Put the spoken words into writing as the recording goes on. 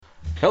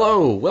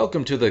Hello,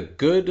 welcome to the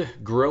Good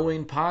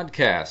Growing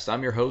Podcast.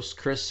 I'm your host,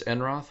 Chris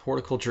Enroth,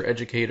 horticulture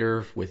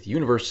educator with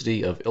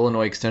University of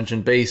Illinois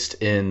Extension based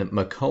in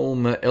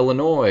Macomb,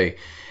 Illinois.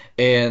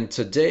 And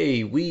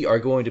today we are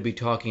going to be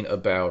talking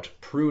about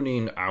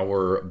pruning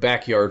our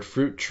backyard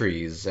fruit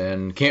trees.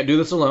 And can't do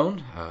this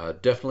alone.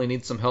 Definitely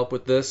need some help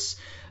with this.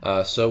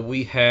 So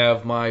we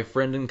have my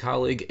friend and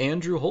colleague,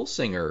 Andrew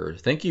Holsinger.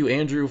 Thank you,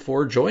 Andrew,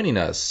 for joining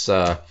us.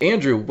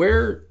 Andrew,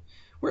 where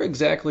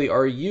exactly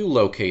are you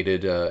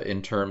located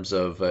in terms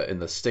of in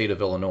the state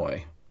of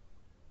Illinois?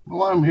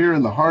 Well, I'm here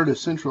in the heart of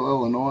central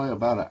Illinois,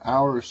 about an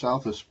hour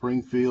south of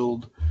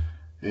Springfield,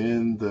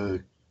 in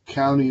the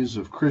counties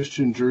of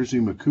Christian, Jersey,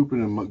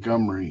 Macoupin, and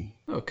Montgomery.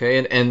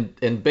 Okay,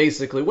 and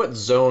basically, what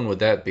zone would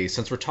that be?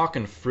 Since we're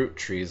talking fruit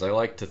trees, I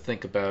like to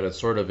think about it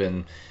sort of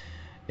in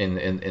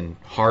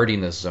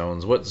hardiness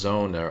zones. What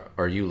zone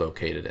are you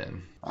located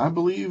in? I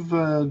believe,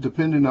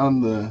 depending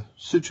on the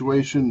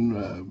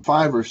situation,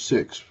 5 or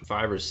 6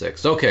 Five or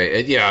six.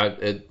 Okay, yeah,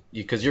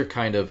 because you're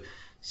kind of on the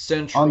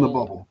central.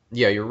 bubble.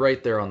 Yeah, you're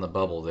right there on the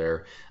bubble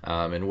there.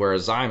 And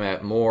whereas I'm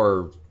at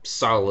more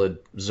solid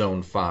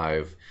zone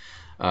five.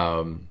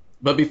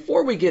 But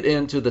before we get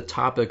into the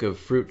topic of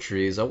fruit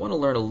trees, I want to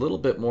learn a little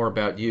bit more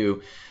about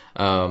you.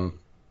 Um,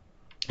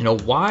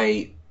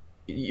 why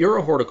you're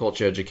a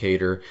horticulture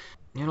educator.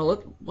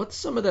 What's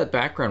some of that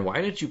background?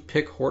 Why did you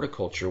pick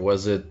horticulture?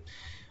 Was it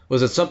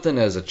something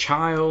as a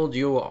child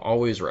you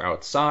always were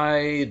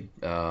outside,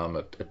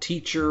 a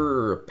teacher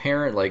or a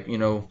parent?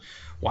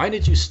 Why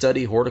did you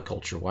study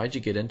horticulture? Why did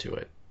you get into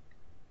it?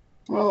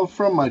 Well,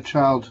 from my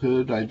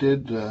childhood, I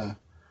did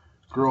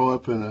grow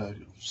up in a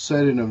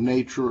setting of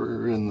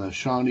nature in the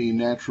Shawnee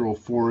Natural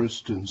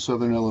Forest in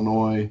southern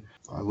Illinois.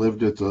 I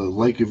lived at the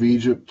Lake of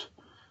Egypt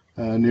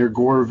near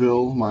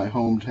Goreville, my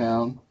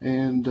hometown.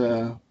 And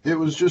it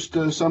was just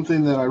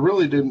something that I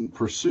really didn't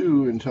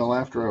pursue until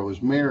after I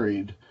was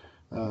married.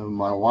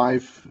 My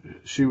wife,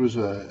 she was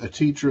a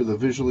teacher of the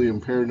visually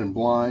impaired and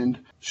blind.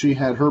 She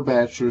had her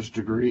bachelor's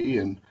degree,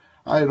 and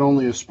I had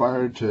only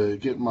aspired to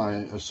get my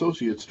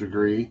associate's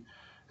degree.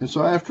 And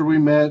so after we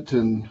met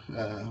and,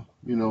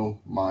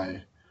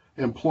 my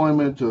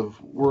employment of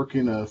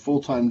working a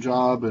full-time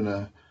job in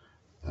a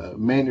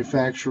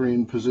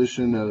manufacturing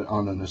position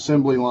on an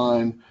assembly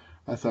line,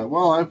 I thought,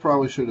 well, I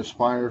probably should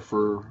aspire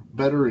for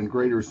better and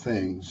greater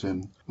things.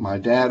 And my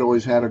dad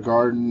always had a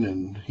garden,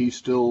 and he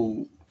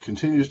still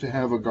continues to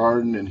have a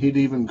garden, and he'd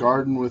even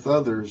garden with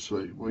others.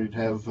 We'd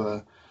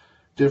have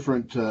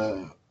different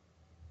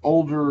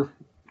older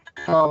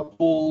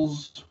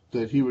couples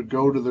that he would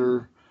go to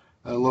their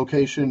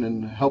location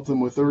and help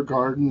them with their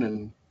garden,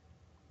 and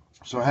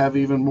so have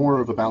even more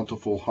of a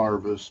bountiful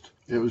harvest.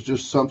 It was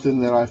just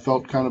something that I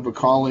felt kind of a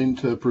calling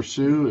to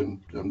pursue,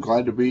 and I'm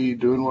glad to be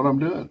doing what I'm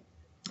doing.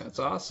 That's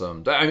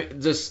awesome.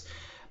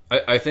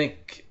 I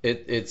think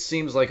it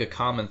seems like a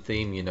common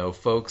theme,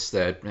 folks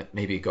that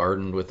maybe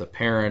gardened with a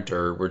parent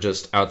or were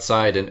just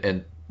outside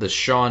and the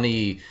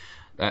Shawnee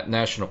that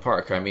National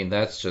Park. I mean,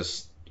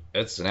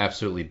 it's an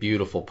absolutely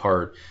beautiful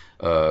part,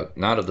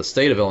 not of the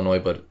state of Illinois,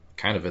 but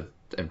kind of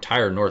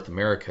entire North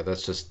America.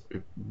 That's just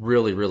a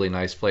really, really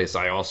nice place.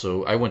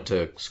 I went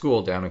to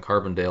school down in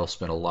Carbondale,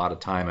 spent a lot of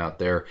time out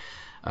there,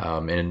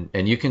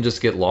 and you can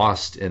just get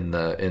lost in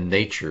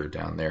nature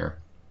down there.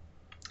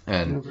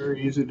 Yeah, And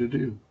very easy to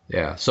do.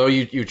 yeah, so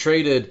you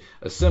traded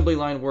assembly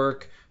line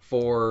work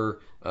for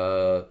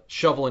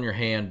shovel in your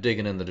hand,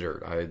 digging in the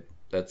dirt.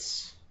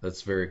 That's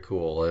very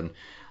cool. And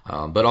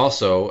but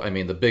also, I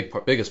mean, the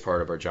biggest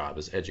part of our job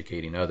is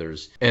educating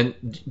others.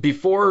 And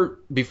before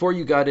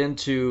you got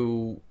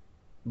into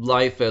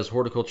life as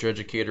horticulture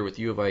educator with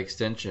U of I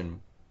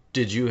Extension,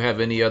 did you have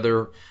any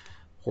other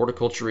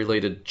horticulture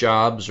related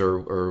jobs,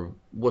 or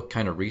what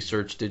kind of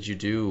research did you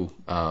do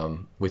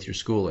with your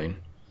schooling?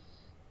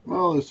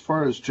 Well, as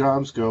far as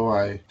jobs go,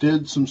 I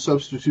did some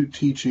substitute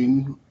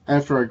teaching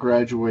after I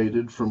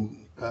graduated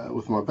from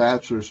with my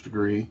bachelor's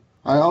degree.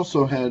 I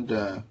also had,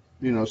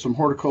 some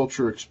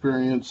horticulture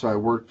experience. I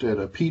worked at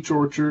a peach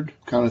orchard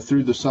kind of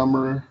through the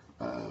summer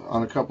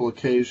on a couple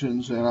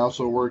occasions, and I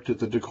also worked at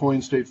the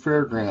DuQuoin State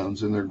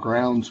Fairgrounds in their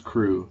grounds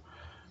crew.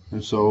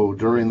 And so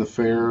during the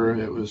fair,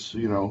 it was,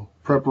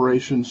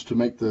 preparations to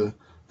make the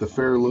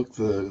fair look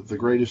the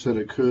greatest that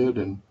it could,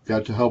 and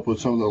got to help with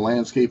some of the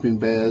landscaping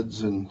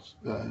beds and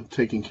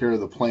taking care of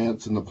the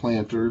plants and the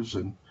planters,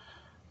 and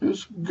it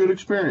was a good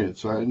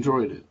experience. I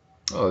enjoyed it.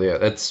 Oh yeah,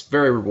 that's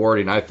very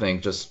rewarding, I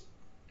think, just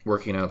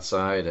working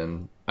outside.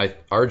 And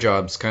our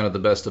job's kind of the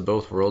best of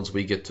both worlds.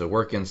 We get to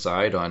work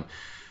inside on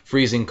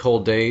freezing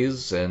cold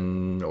days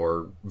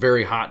or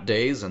very hot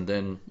days, and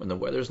then when the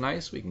weather's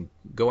nice, we can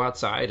go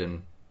outside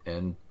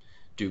and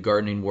do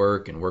gardening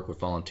work and work with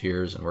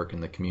volunteers and work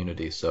in the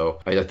community. So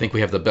I think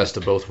we have the best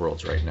of both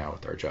worlds right now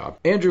with our job.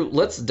 Andrew,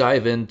 let's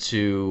dive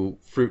into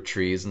fruit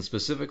trees and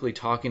specifically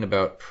talking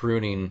about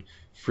pruning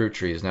fruit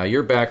trees. Now,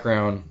 your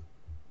background,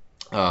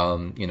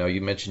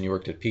 You mentioned you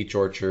worked at peach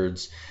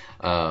orchards,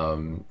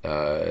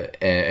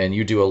 and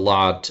you do a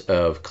lot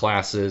of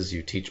classes.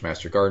 You teach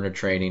master gardener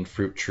training,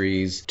 fruit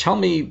trees. Tell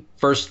me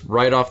first,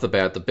 right off the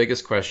bat, the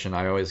biggest question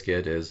I always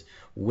get is,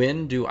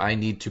 when do I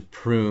need to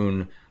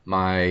prune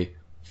my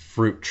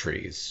fruit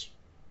trees?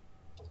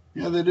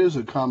 Yeah, that is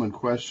a common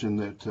question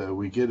that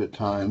we get at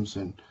times.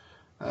 And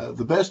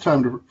the best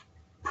time to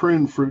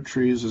prune fruit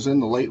trees is in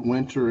the late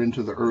winter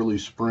into the early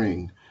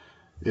spring.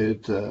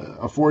 It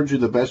affords you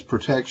the best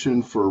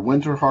protection for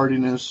winter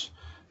hardiness.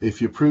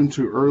 If you prune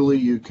too early,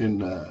 you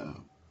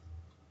can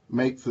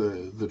make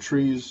the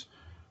trees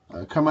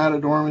come out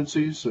of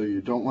dormancy, so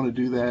you don't want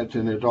to do that.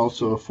 And it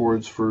also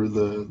affords for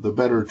the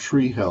better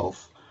tree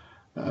health.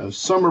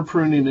 Summer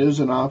pruning is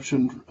an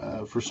option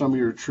for some of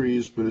your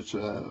trees, but it's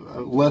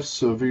a less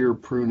severe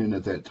pruning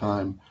at that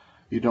time.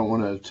 You don't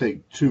want to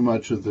take too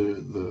much of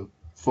the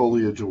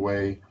foliage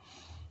away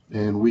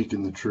and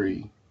weaken the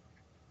tree.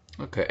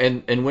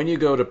 Okay, and when you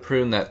go to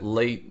prune that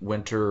late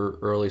winter,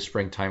 early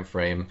spring time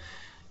frame,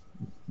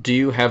 do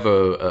you have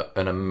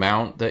an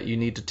amount that you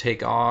need to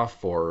take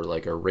off, or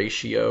like a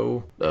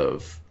ratio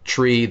of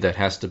tree that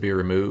has to be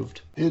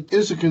removed? It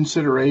is a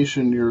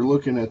consideration. You're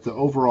looking at the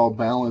overall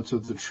balance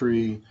of the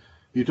tree.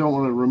 You don't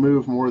want to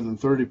remove more than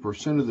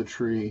 30% of the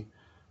tree,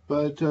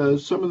 but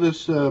some of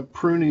this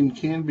pruning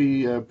can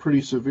be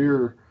pretty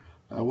severe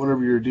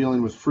whenever you're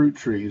dealing with fruit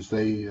trees.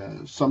 They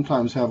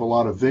sometimes have a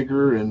lot of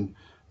vigor and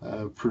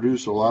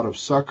produce a lot of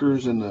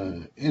suckers in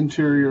the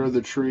interior of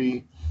the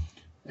tree,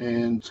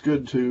 and it's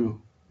good to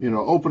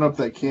open up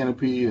that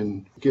canopy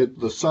and get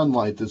the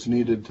sunlight that's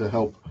needed to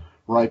help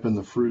ripen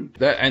the fruit.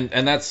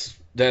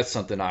 That's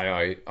something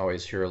I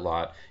always hear a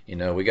lot.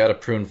 We got to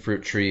prune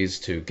fruit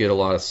trees to get a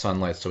lot of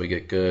sunlight so we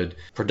get good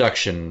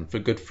production, for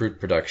good fruit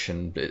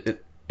production.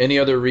 Any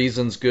other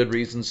reasons, good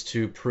reasons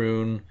to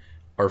prune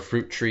our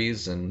fruit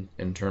trees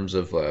in terms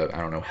of I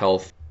don't know,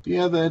 health?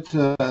 Yeah,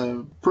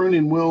 that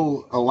pruning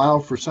will allow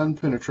for sun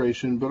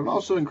penetration, but it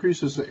also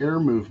increases the air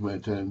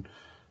movement. And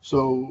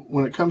so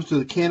when it comes to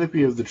the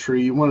canopy of the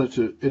tree, you want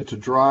it to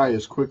dry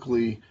as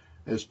quickly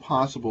as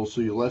possible so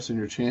you lessen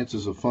your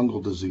chances of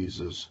fungal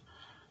diseases.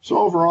 So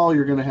overall,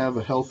 you're going to have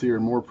a healthier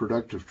and more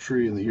productive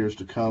tree in the years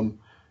to come.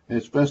 And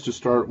it's best to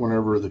start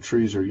whenever the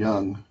trees are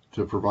young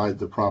to provide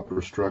the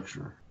proper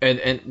structure.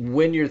 And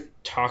when you're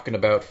talking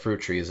about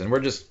fruit trees, and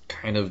we're just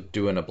kind of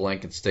doing a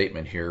blanket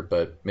statement here,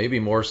 but maybe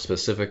more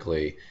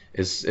specifically,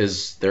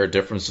 is there a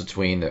difference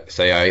between,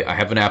 say, I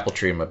have an apple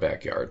tree in my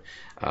backyard,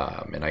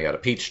 and I got a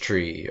peach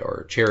tree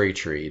or cherry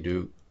tree.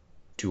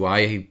 Do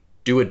I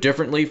do it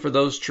differently for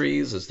those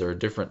trees? Is there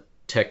different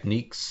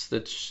techniques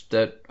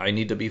that I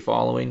need to be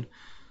following?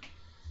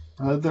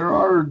 There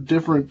are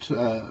different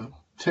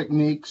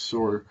techniques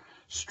or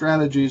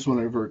strategies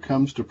whenever it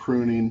comes to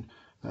pruning.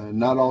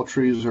 Not all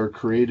trees are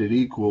created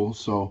equal,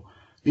 so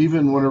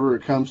even whenever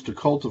it comes to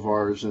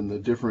cultivars and the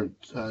different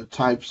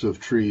types of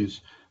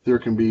trees, there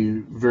can be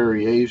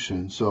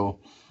variation. So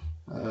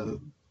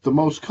the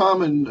most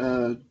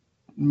common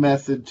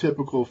method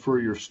typical for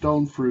your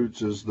stone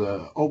fruits is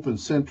the open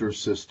center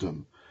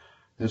system.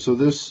 And so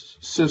this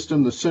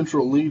system, the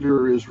central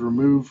leader is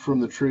removed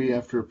from the tree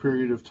after a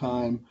period of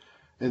time,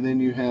 and then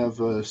you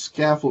have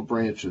scaffold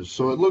branches.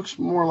 So it looks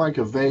more like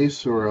a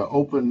vase or an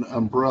open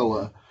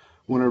umbrella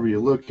whenever you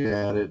look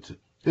at it.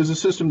 It's a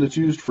system that's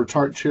used for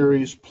tart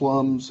cherries,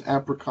 plums,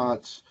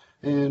 apricots,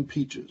 and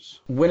peaches.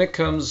 When it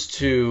comes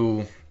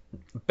to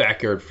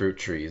backyard fruit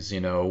trees,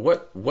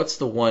 what's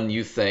the one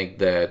you think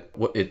that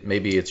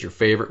maybe it's your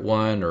favorite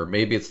one, or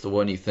maybe it's the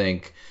one you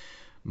think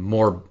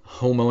more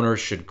homeowners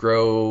should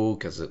grow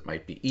because it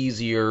might be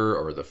easier,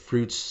 or the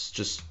fruits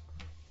just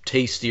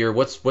tastier?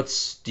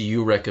 What's do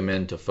you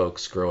recommend to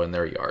folks grow in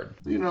their yard?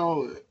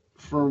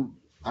 For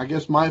I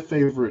guess my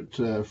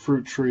favorite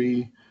fruit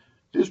tree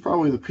is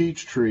probably the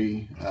peach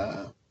tree.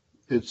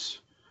 It's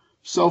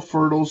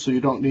self-fertile, so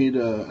you don't need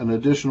an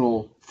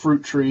additional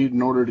fruit tree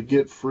in order to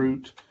get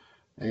fruit.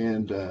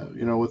 And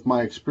with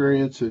my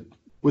experience,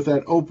 with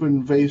that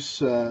open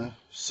vase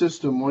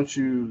system, once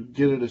you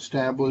get it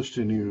established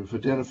and you've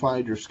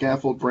identified your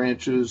scaffold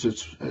branches,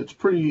 it's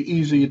pretty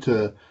easy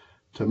to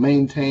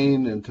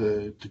maintain and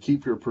to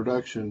keep your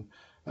production.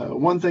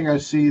 One thing I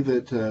see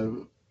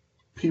that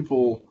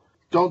people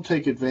don't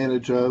take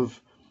advantage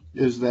of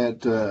is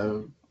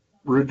that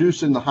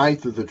reducing the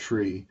height of the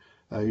tree.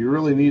 You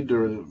really need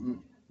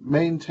to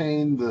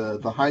maintain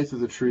the height of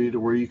the tree to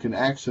where you can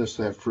access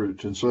that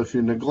fruit. And so if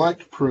you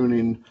neglect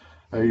pruning,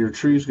 your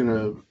tree's going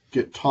to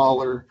get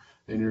taller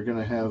and you're going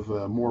to have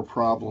more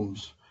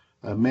problems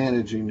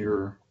managing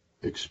your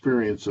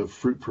experience of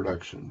fruit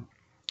production.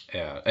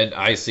 Yeah, and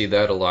I see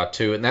that a lot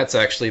too. And that's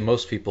actually,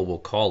 most people will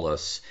call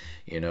us,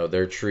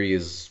 their tree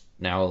is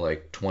now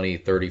like 20,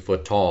 30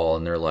 foot tall,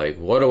 and they're like,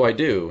 what do I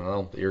do?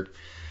 Well,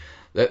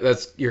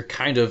 you're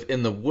kind of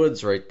in the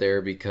woods right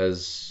there,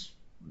 because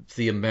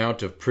the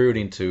amount of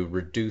pruning to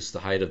reduce the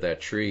height of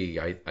that tree,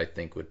 I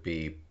think would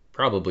be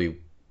probably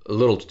a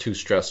little too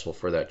stressful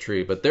for that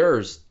tree. But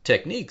there's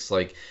techniques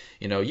like,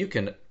 you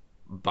can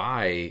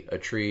buy a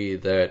tree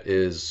that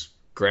is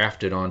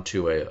grafted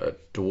onto a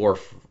dwarf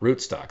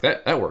rootstock.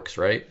 That works,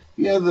 right?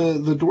 Yeah,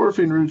 the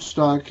dwarfing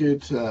rootstock,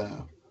 it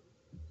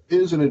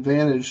is an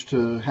advantage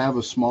to have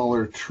a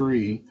smaller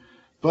tree,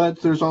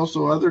 but there's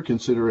also other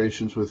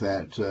considerations with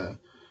that.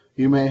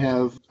 You may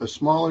have a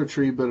smaller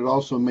tree, but it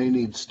also may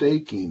need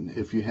staking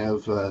if you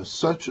have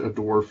such a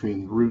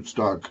dwarfing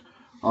rootstock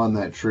on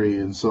that tree.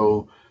 And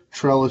so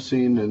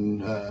trellising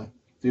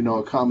and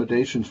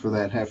accommodations for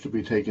that have to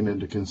be taken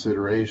into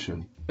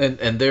consideration.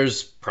 And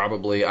there's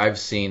probably I've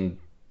seen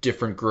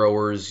different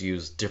growers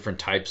use different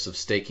types of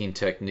staking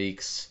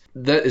techniques.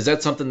 That is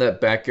that something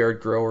that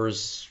backyard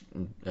growers,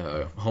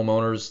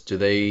 homeowners, do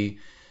they?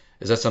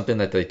 Is that something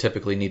that they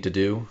typically need to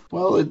do?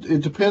 Well,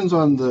 it depends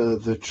on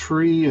the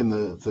tree and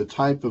the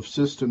type of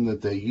system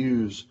that they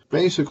use.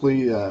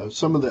 Basically,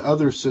 some of the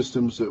other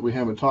systems that we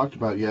haven't talked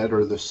about yet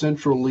are the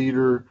central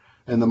leader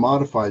and the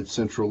modified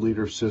central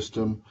leader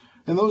system.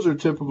 And those are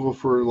typical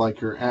for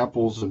like your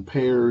apples and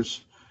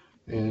pears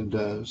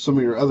and some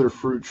of your other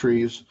fruit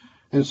trees.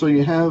 And so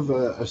you have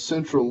a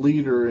central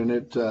leader,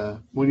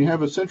 and when you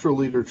have a central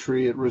leader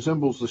tree, it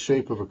resembles the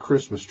shape of a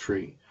Christmas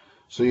tree.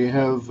 So you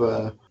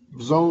have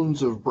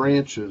zones of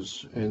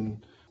branches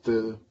and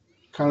the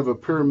kind of a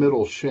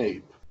pyramidal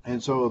shape.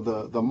 And so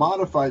the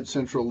modified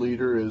central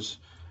leader is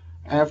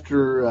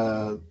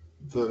after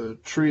the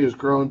tree has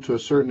grown to a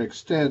certain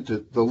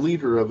extent, the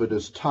leader of it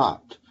is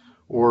topped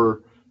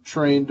or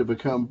trained to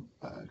become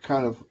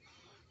kind of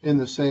in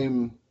the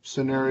same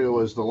scenario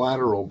as the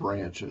lateral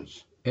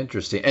branches.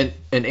 Interesting.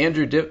 And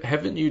Andrew,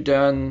 haven't you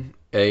done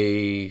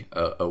a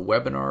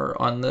webinar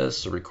on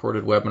this, a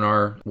recorded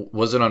webinar?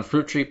 Was it on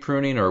fruit tree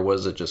pruning or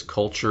was it just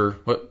culture?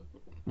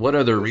 What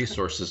other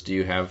resources do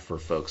you have for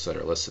folks that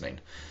are listening?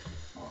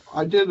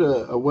 I did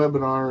a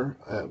webinar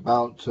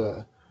about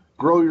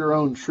grow your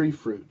own tree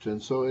fruit,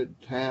 and so it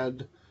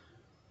had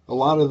a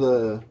lot of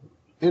the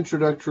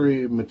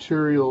introductory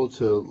material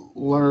to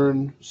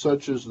learn,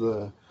 such as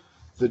the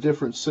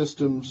different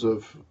systems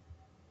of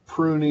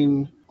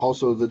pruning,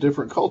 also the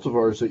different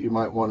cultivars that you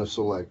might want to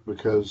select,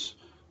 because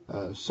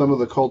some of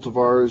the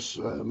cultivars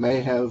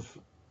may have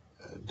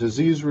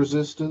disease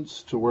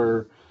resistance to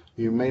where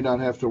you may not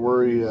have to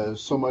worry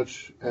so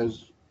much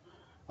as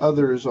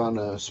others on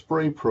a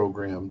spray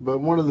program. But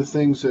one of the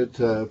things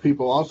that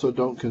people also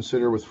don't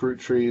consider with fruit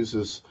trees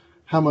is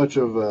how much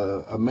of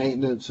a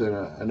maintenance and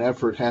an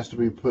effort has to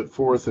be put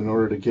forth in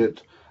order to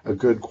get a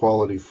good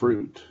quality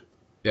fruit.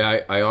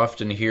 Yeah, I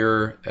often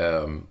hear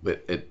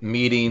at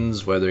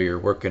meetings, whether you're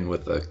working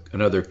with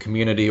another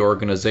community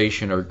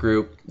organization or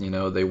group,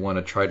 they want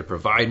to try to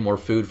provide more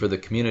food for the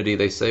community.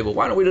 They say, well,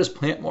 why don't we just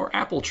plant more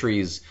apple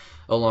trees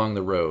along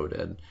the road?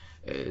 And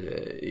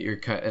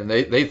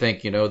they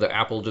think, the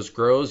apple just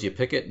grows, you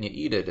pick it and you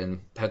eat it,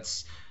 and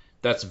that's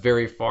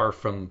very far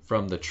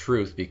from the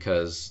truth,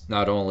 because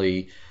not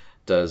only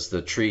does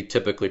the tree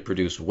typically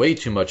produce way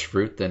too much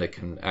fruit than it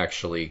can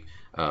actually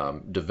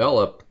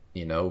develop.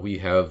 We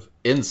have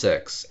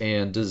insects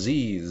and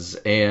disease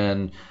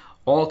and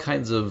all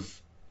kinds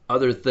of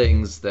other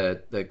things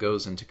that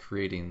goes into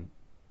creating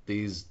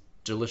these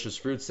delicious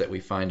fruits that we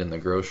find in the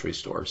grocery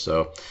store.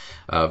 So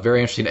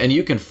very interesting. And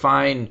you can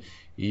find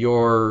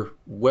your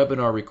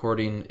webinar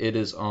recording. It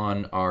is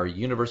on our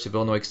University of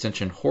Illinois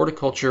Extension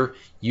Horticulture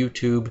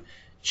YouTube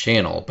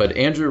channel. But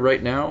Andrew,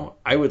 right now,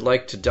 I would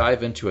like to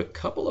dive into a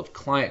couple of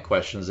client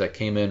questions that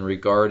came in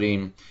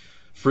regarding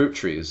fruit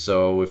trees.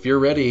 So if you're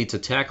ready to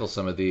tackle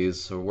some of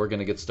these, we're going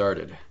to get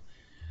started.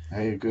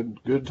 Hey,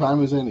 good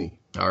time as any.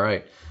 All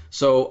right.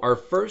 So our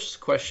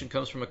first question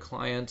comes from a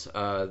client.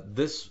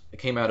 This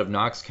came out of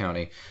Knox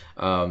County.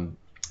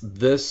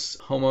 This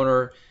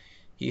homeowner,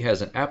 he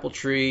has an apple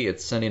tree.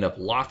 It's sending up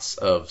lots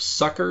of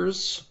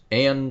suckers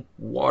and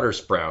water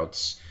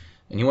sprouts.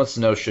 And he wants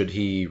to know, should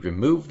he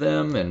remove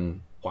them?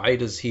 And why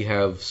does he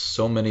have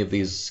so many of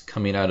these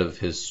coming out of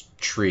his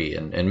tree?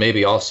 And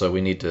maybe also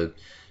we need to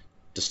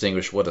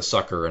distinguish what a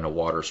sucker and a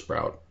water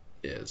sprout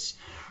is.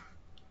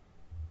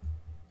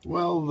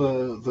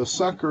 Well, the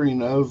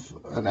suckering of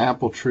an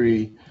apple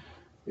tree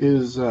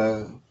is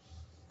a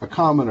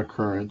common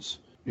occurrence.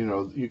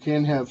 You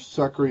can have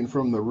suckering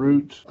from the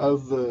root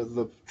of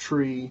the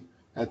tree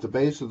at the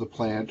base of the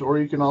plant, or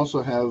you can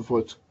also have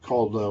what's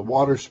called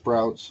water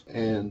sprouts,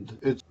 and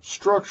it's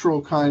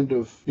structural kind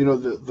of,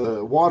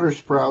 the water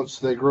sprouts,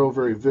 they grow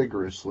very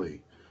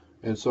vigorously.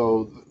 And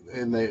so,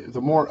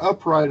 the more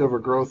upright of a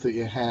growth that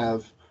you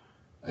have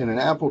in an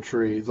apple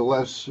tree, the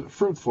less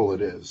fruitful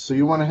it is. So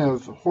you want to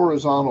have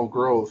horizontal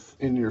growth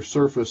in your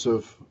surface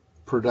of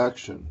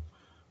production.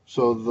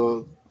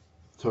 So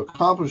to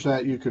accomplish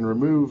that, you can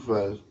remove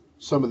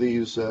some of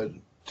these.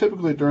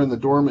 Typically during the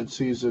dormant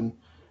season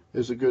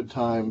is a good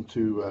time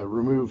to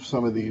remove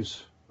some of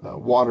these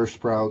water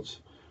sprouts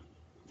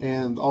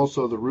and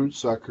also the root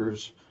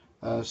suckers.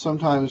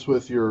 Sometimes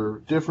with your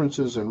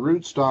differences in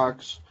root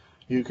stocks,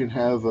 you can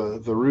have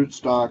the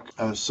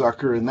rootstock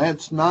sucker, and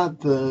that's not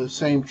the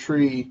same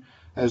tree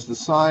as the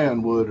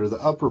scion wood or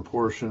the upper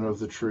portion of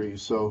the tree.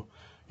 So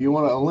you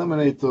want to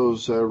eliminate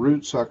those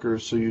root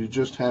suckers so you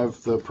just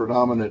have the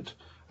predominant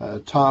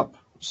top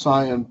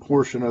scion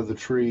portion of the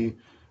tree,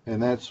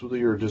 and that's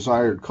your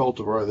desired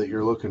cultivar that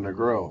you're looking to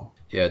grow.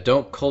 Yeah,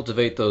 don't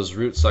cultivate those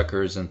root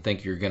suckers and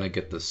think you're going to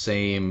get the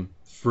same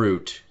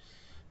fruit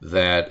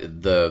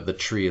that the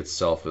tree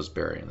itself is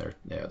bearing.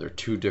 They're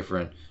two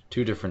different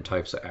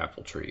types of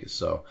apple trees.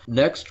 So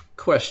next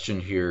question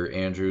here,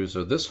 Andrew.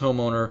 So this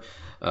homeowner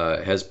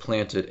has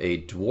planted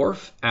a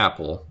dwarf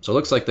apple. So it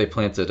looks like they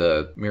planted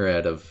a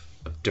myriad of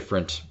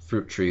different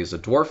fruit trees: a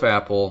dwarf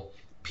apple,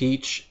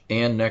 peach,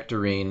 and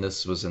nectarine.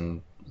 This was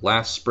in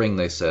last spring,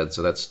 they said.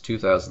 So that's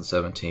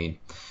 2017.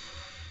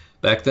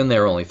 Back then they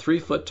were only 3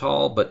 foot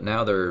tall, but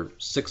now they're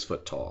 6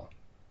 foot tall.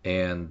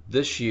 And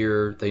this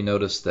year they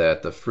noticed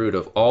that the fruit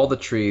of all the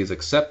trees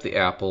except the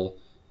apple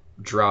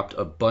dropped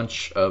a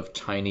bunch of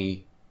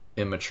tiny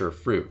immature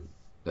fruit.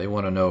 They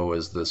want to know,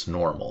 is this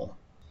normal?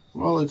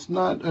 Well, it's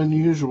not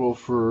unusual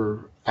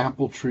for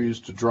apple trees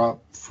to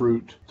drop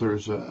fruit.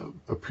 There's a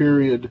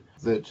period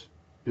that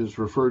is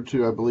referred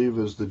to, I believe,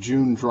 as the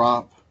June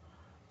drop.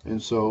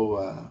 And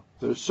so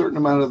there's a certain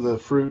amount of the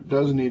fruit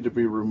does need to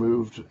be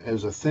removed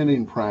as a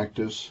thinning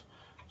practice,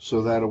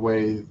 so that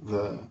way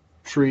the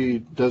tree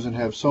doesn't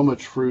have so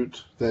much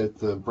fruit that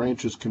the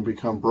branches can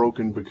become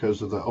broken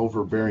because of the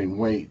overbearing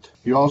weight.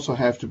 You also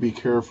have to be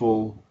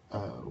careful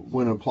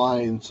when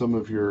applying some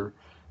of your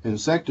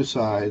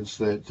insecticides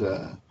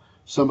that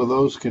some of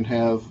those can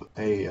have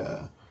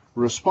a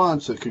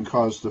response that can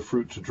cause the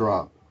fruit to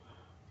drop.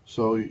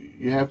 So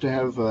you have to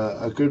have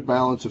a good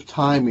balance of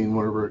timing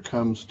whenever it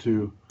comes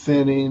to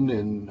thinning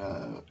and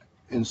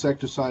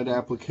insecticide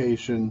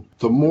application.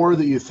 The more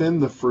that you thin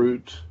the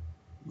fruit,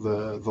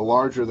 the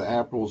larger the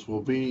apples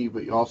will be,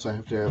 but you also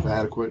have to have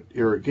adequate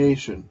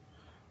irrigation.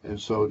 And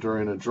so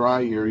during a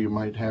dry year, you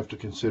might have to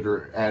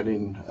consider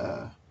adding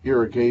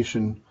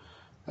irrigation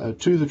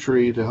to the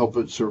tree to help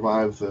it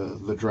survive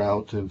the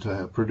drought and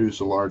to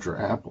produce a larger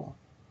apple.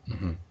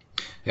 Mm-hmm.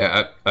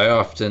 Yeah, I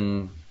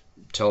often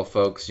tell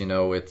folks,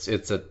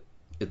 it's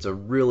a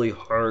really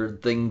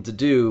hard thing to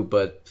do,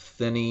 but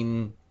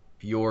thinning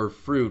your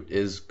fruit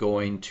is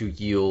going to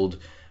yield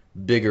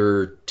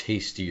bigger,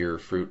 tastier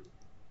fruit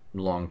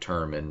long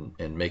term,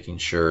 and making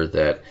sure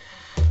that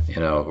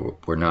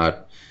we're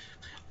not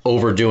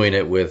overdoing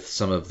it with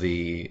some of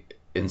the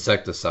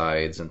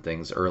insecticides and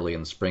things early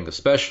in the spring,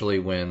 especially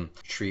when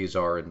trees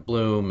are in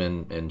bloom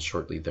and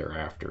shortly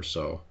thereafter.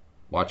 So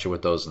watch it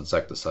with those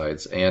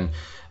insecticides. And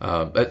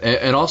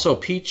also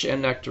peach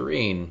and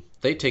nectarine,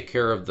 they take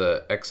care of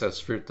the excess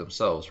fruit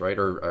themselves, right?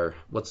 Or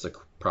what's the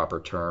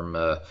proper term?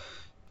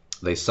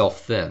 They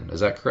self-thin. Is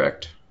that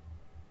correct?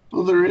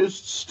 Well, there is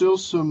still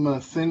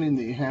some thinning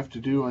that you have to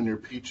do on your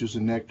peaches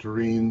and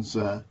nectarines,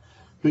 but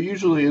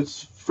usually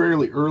it's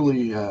fairly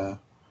early. I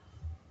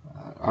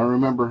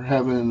remember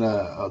having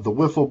the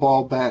wiffle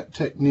ball bat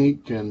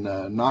technique and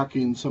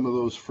knocking some of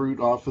those fruit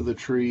off of the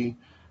tree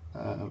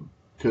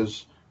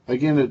because,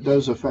 again, it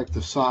does affect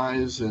the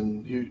size,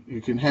 and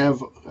you can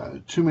have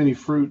too many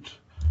fruit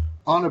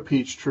on a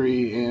peach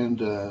tree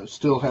and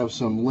still have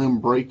some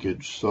limb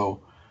breakage. So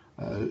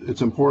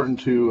it's important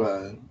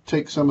to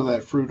take some of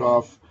that fruit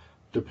off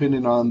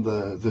depending on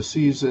the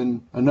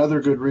season.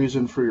 Another good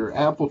reason for your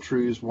apple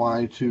trees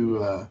why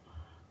to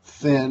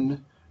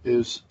thin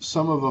is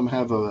some of them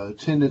have a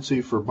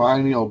tendency for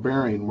biennial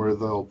bearing where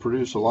they'll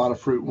produce a lot of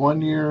fruit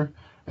one year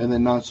and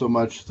then not so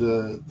much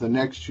the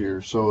next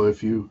year. So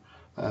if you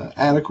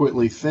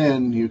adequately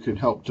thin, you can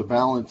help to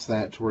balance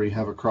that to where you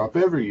have a crop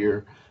every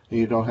year and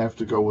you don't have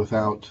to go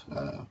without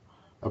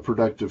a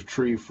productive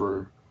tree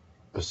for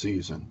a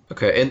season.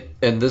 Okay,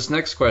 and this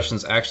next question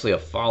is actually a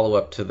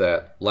follow-up to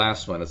that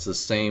last one. It's the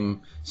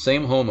same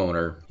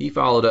homeowner. He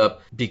followed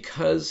up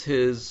because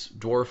his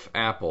dwarf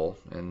apple,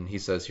 and he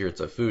says here it's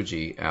a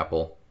Fuji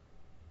apple,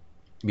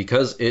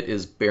 because it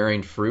is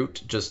bearing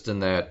fruit just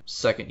in that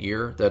second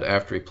year that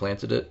after he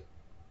planted it.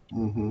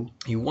 Mm-hmm.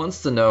 He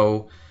wants to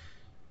know,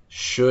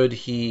 should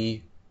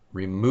he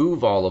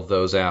remove all of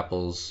those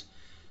apples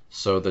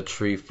so the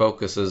tree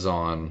focuses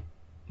on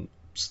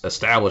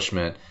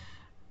establishment,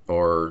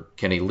 or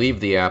can he leave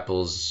the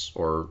apples,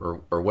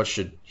 or what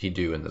should he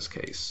do in this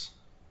case?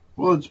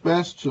 Well, it's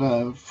best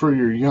for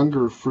your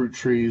younger fruit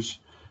trees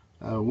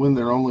when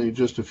they're only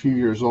just a few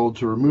years old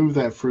to remove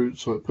that fruit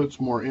so it puts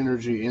more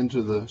energy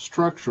into the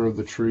structure of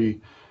the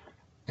tree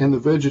and the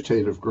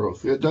vegetative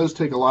growth. It does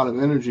take a lot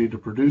of energy to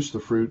produce the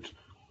fruit,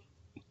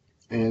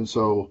 and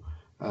so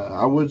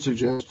I would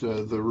suggest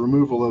the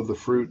removal of the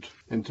fruit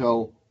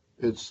until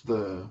it's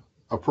the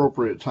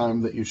appropriate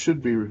time that you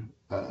should be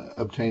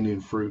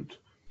obtaining fruit.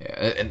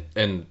 Yeah,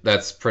 and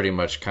that's pretty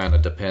much kind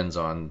of depends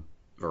on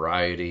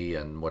variety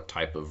and what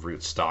type of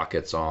root stock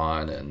it's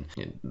on, and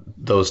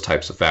those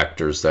types of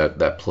factors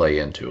that play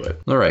into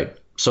it. All right.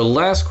 So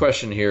last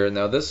question here.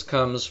 Now this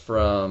comes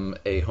from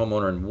a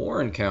homeowner in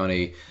Warren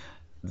County.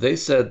 They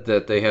said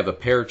that they have a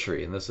pear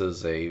tree, and this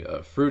is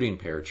a fruiting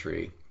pear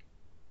tree,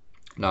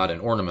 not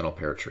an ornamental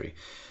pear tree.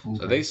 Okay.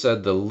 So they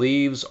said the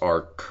leaves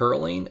are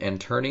curling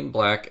and turning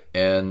black,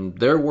 and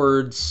their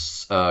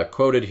words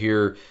quoted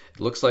here, it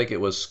looks like it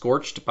was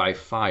scorched by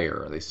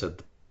fire. They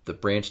said the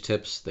branch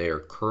tips, they are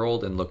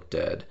curled and look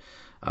dead.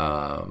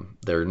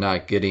 They're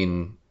not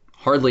getting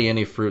hardly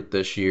any fruit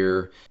this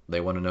year.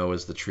 They want to know,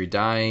 is the tree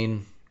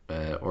dying,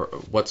 or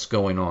what's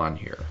going on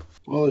here?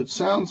 Well, it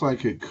sounds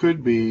like it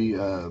could be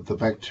the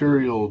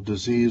bacterial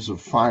disease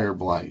of fire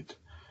blight.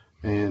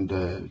 And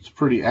it's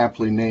pretty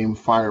aptly named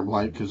fire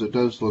blight because it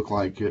does look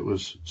like it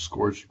was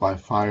scorched by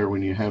fire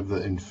when you have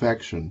the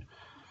infection.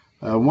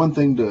 One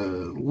thing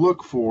to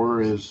look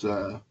for is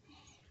the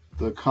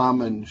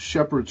common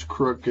shepherd's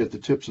crook at the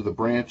tips of the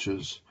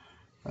branches.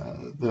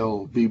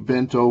 They'll be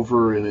bent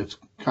over, and it's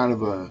kind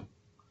of a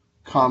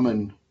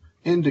common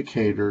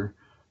indicator.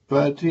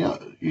 But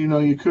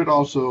you could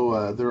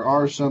also there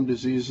are some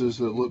diseases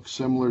that look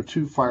similar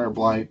to fire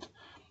blight,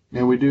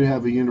 and we do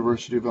have a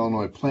University of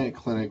Illinois plant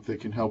clinic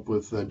that can help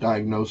with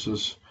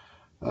diagnosis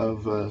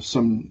of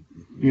some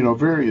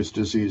various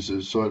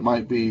diseases. So it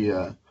might be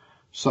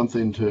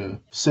something to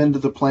send to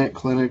the plant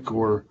clinic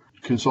or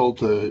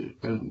consult a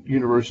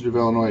University of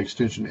Illinois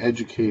Extension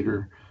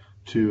educator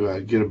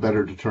to get a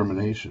better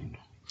determination.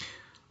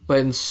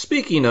 But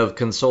speaking of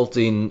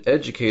consulting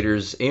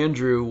educators,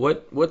 Andrew,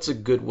 what's a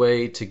good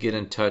way to get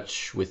in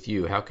touch with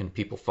you? How can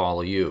people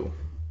follow you?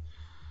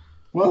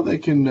 Well, they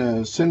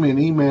can send me an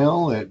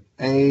email at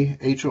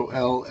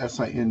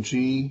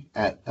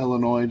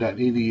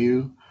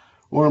aholsing@illinois.edu,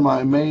 or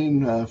my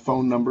main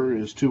phone number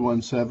is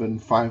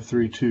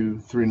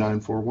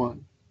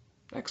 217-532-3941.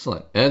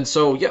 Excellent. And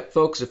so, yep,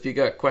 folks, if you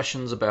got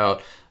questions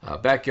about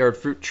backyard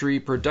fruit tree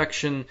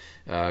production,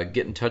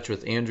 get in touch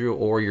with Andrew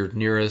or your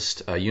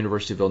nearest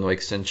University of Illinois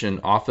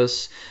Extension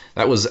office.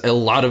 That was a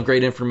lot of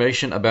great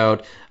information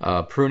about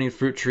pruning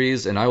fruit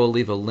trees, and I will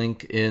leave a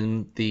link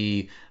in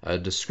the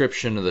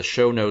description of the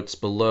show notes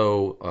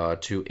below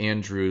to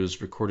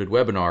Andrew's recorded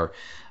webinar.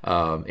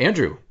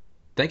 Andrew,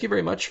 thank you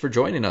very much for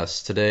joining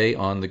us today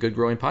on the Good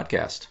Growing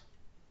Podcast.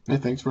 Hey,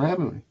 thanks for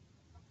having me.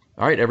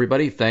 All right,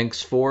 everybody,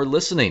 thanks for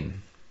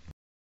listening.